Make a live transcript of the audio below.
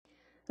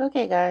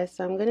Okay guys,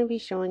 so I'm going to be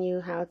showing you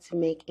how to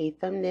make a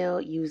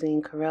thumbnail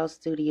using Corel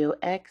Studio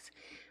X,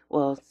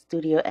 well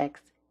Studio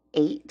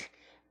X8.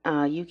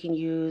 You can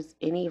use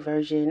any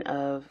version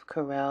of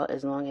Corel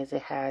as long as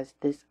it has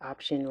this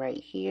option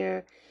right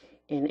here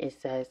and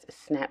it says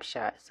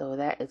Snapshot. So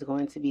that is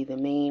going to be the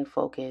main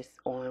focus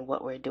on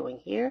what we're doing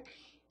here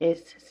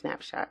is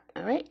Snapshot.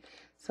 Alright,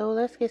 so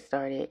let's get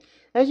started.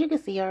 As you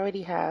can see, I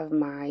already have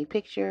my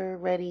picture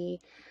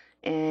ready,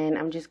 and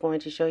I'm just going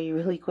to show you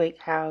really quick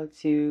how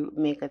to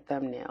make a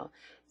thumbnail.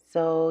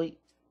 So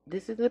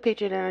this is the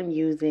picture that I'm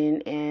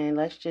using, and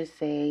let's just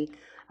say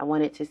I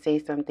wanted to say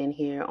something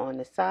here on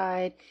the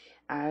side.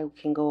 I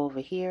can go over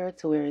here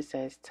to where it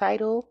says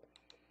title,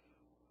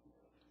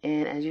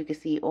 and as you can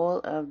see, all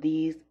of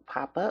these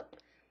pop up.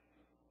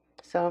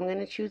 So I'm going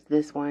to choose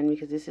this one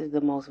because this is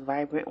the most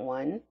vibrant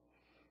one,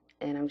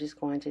 and I'm just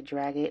going to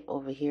drag it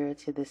over here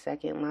to the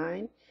second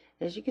line.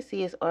 As you can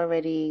see, it's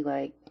already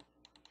like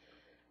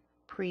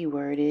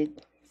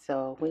pre-worded,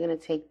 so we're going to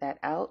take that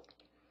out,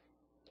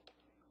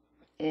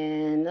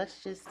 and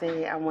let's just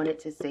say I wanted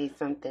to say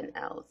something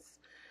else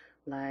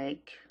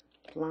like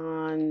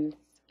blondes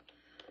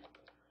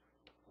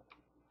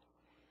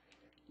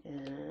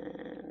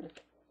and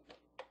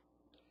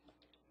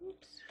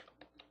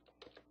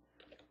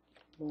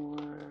more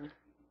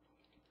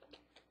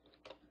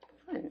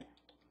fun.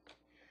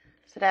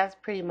 So that's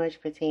pretty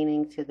much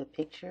pertaining to the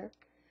picture,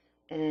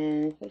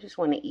 and you just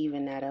want to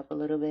even that up a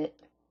little bit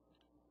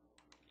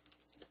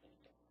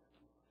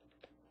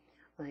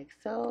like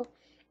so.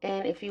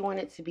 And if you want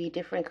it to be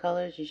different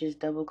colors, you just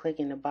double click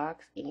in the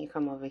box and you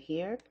come over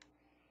here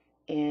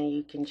and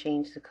you can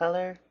change the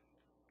color.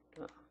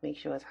 Make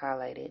sure it's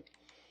highlighted.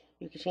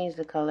 You can change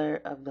the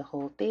color of the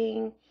whole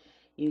thing.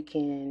 You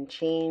can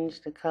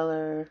change the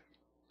color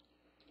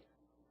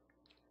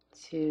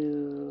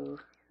to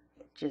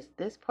just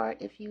this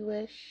part if you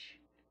wish.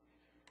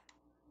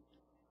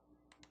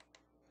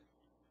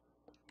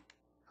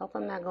 Hope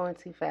I'm not going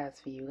too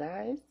fast for you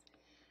guys.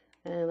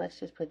 And let's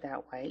just put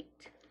that white.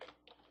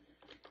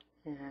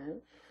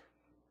 And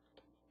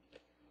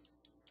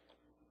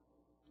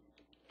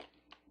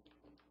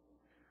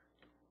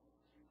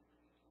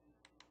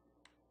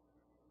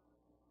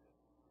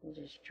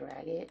just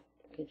drag it.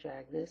 You can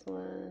drag this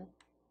one.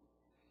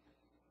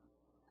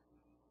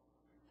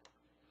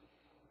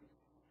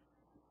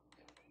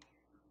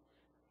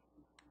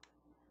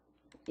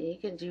 You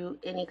can do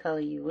any color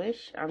you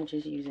wish. I'm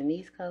just using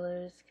these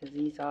colors because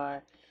these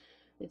are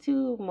the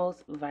two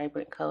most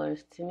vibrant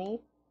colors to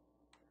me.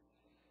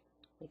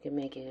 You can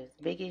make it as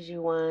big as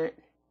you want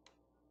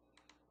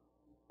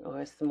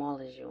or as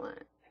small as you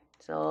want.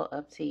 It's all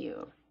up to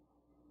you.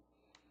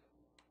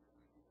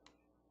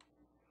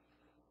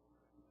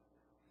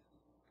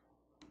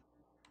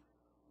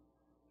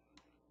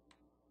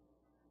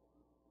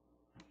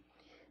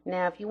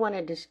 Now, if you want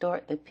to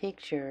distort the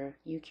picture,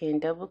 you can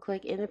double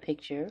click in the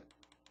picture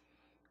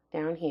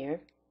down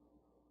here.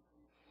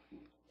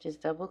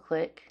 Just double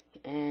click,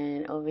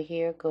 and over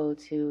here go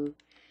to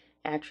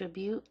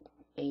attribute,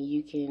 and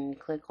you can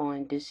click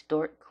on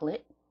distort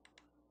clip,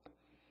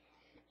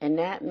 and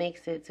that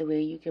makes it to where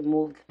you can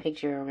move the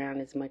picture around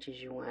as much as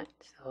you want.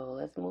 So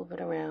let's move it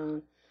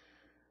around.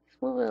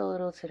 Let's move it a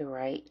little to the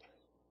right,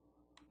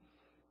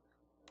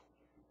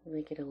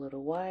 make it a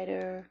little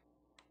wider.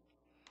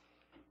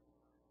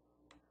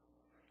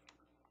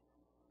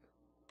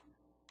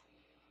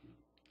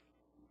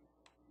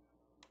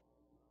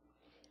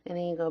 And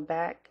then you go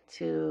back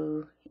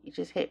to, you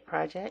just hit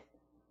project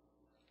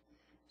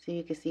so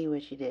you can see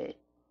what you did.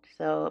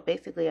 So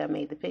basically I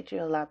made the picture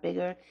a lot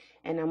bigger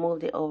and I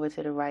moved it over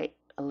to the right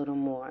a little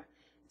more.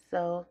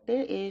 So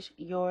there is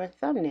your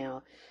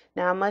thumbnail.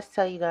 Now I must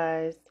tell you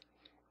guys,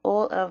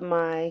 all of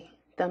my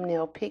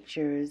thumbnail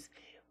pictures,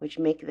 which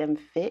make them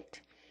fit,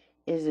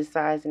 is the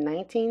size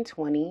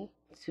 1920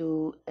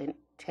 to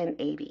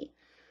 1080.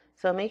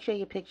 So make sure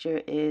your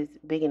picture is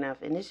big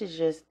enough, and this is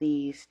just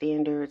the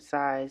standard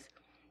size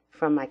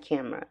from my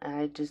camera.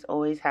 I just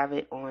always have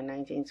it on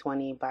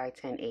 1920 by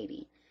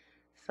 1080.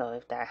 So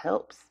if that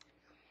helps,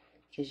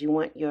 because you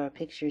want your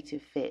picture to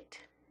fit.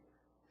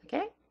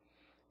 Okay,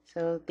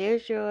 so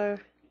there's your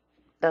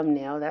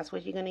thumbnail. That's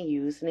what you're going to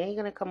use. And then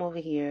you're going to come over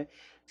here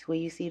to where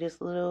you see this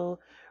little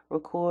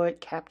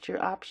record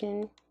capture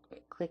option.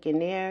 Click in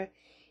there,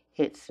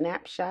 hit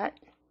snapshot.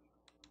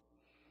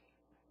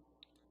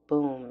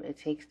 Boom, it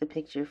takes the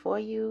picture for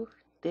you.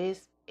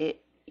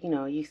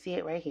 You see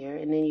it right here,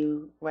 and then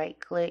you right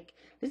click.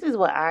 This is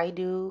what I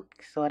do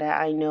so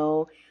that I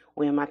know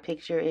where my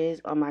picture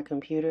is on my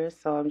computer.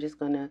 So I'm just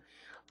gonna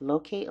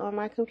locate on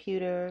my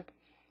computer.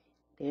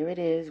 There it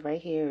is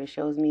right here. It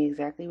shows me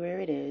exactly where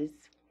it is.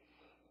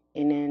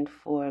 And then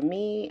for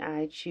me,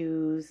 I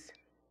choose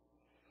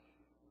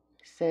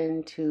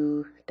send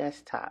to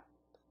desktop,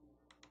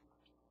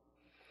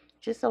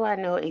 just so I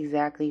know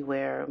exactly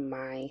where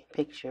my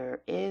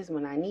picture is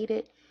when I need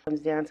it.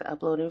 Comes down to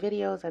uploading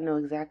videos, I know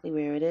exactly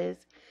where it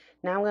is.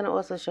 Now I'm going to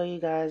also show you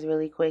guys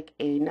really quick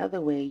another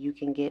way you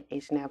can get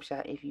a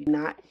snapshot if you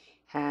not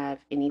have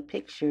any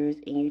pictures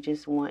and you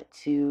just want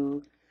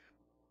to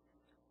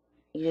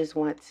you just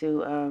want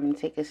to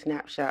take a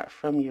snapshot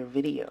from your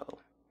video.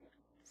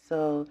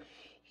 So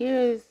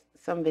here's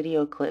some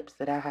video clips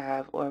that I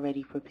have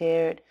already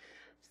prepared.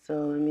 So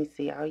let me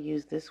see, I'll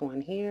use this one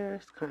here.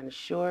 It's kind of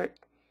short,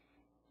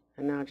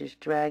 and I'll just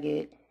drag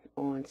it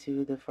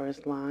onto the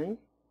first line.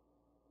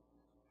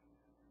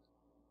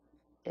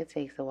 It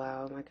takes a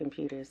while. My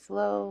computer is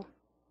slow.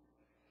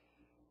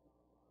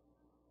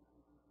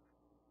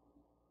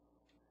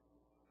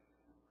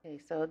 Okay,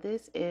 so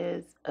this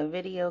is a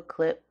video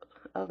clip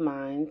of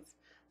mine.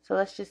 So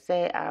let's just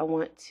say I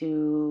want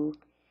to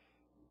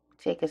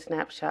take a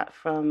snapshot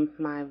from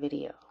my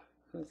video.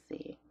 Let's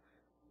see.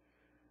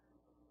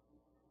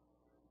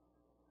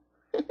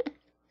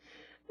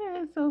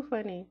 It's so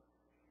funny.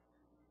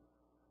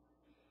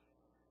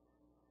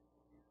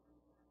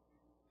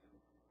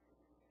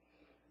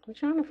 I'm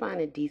trying to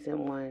find a decent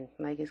one.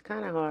 Like, it's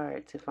kind of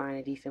hard to find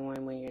a decent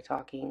one when you're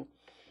talking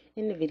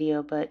in the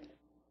video, but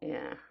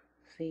yeah,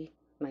 see,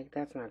 like,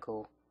 that's not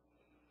cool.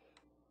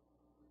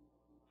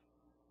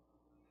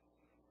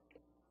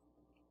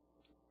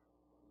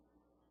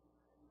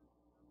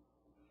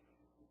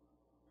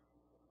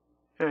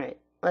 Alright,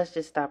 let's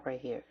just stop right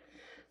here.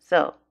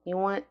 So, you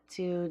want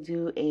to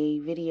do a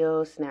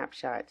video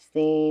snapshot,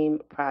 same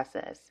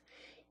process.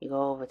 You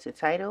go over to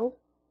title,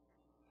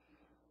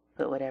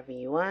 put whatever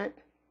you want.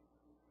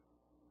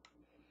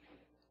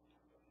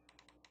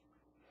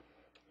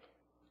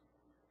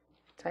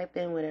 Type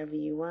in whatever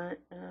you want.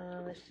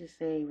 Let's just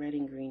say red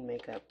and green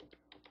makeup.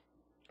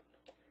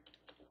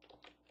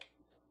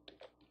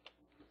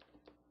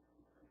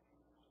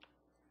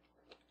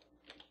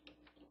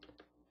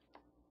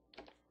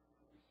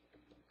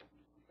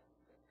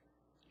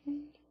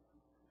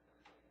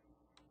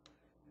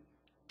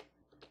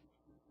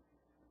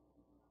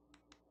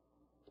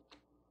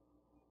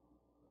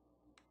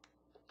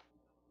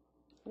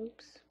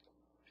 Oops,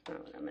 that's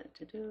not what I meant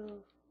to do.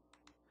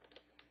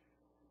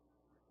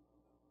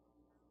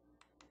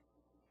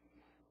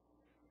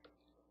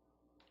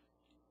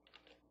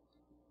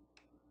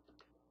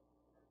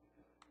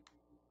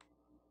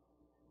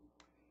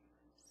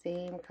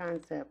 Same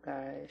concept,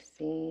 guys.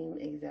 Same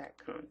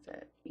exact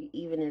concept. You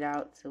even it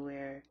out to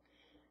where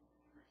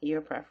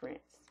your preference.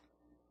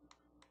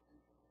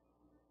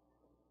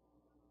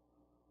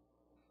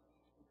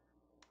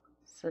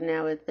 So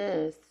now with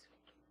this,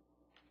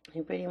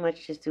 you pretty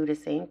much just do the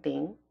same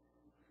thing.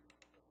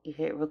 You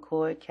hit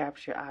record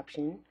capture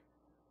option,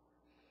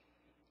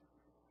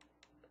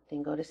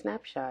 then go to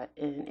snapshot,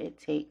 and it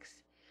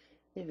takes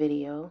the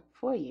video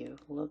for you.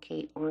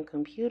 Locate on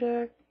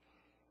computer.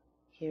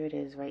 Here it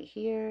is right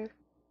here.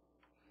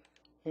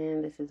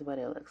 And this is what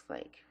it looks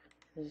like.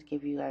 I'll just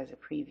give you guys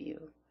a preview.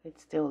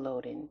 It's still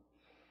loading.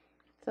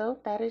 So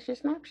that is your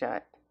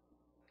snapshot.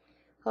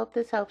 Hope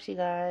this helps you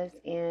guys.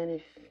 And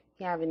if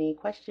you have any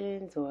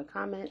questions or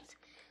comments,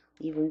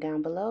 leave them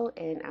down below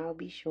and I'll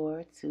be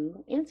sure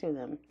to answer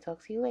them.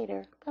 Talk to you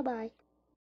later. Bye-bye.